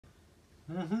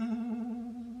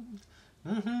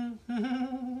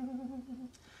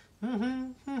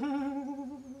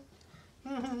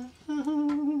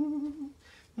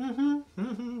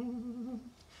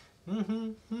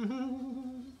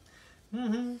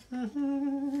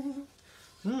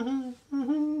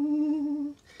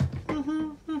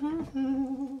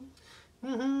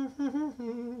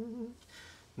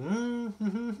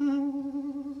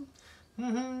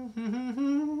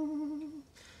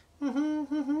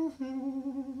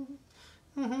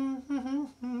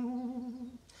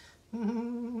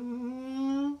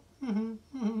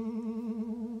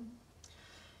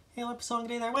Hey, lip song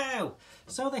day there. Wow!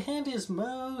 So the hand is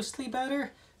mostly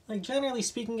better. Like, generally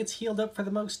speaking, it's healed up for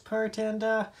the most part, and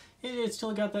it's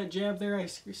still got that jab there. I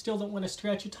still don't want to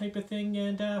stretch it type of thing,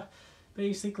 and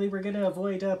basically we're going to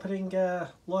avoid putting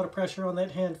a lot of pressure on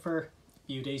that hand for a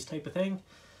few days type of thing.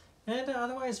 And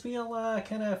otherwise we'll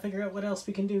kind of figure out what else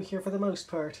we can do here for the most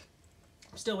part.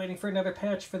 I'm still waiting for another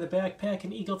patch for the backpack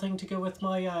and eagle thing to go with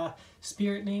my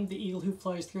spirit name, the eagle who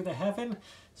flies through the heaven.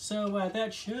 So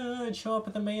that should show up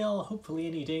in the mail hopefully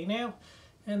any day now.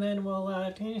 And then we'll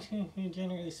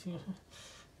generally,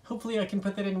 hopefully I can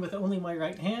put that in with only my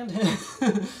right hand.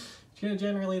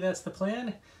 Generally that's the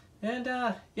plan.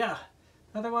 And yeah,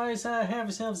 otherwise have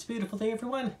yourselves a beautiful day,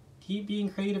 everyone. Keep being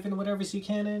creative in whatever you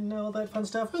can and all that fun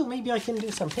stuff. Oh, maybe I can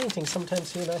do some painting sometime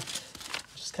soon.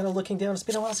 Just kind of looking down. It's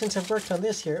been a while since I've worked on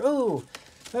this here. Oh,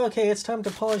 okay, it's time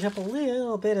to polish up a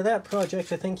little bit of that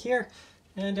project, I think, here.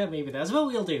 And maybe that's what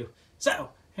we'll do. So,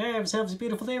 have yourselves a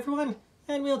beautiful day, everyone.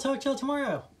 And we'll talk to you all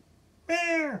tomorrow.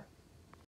 Bear!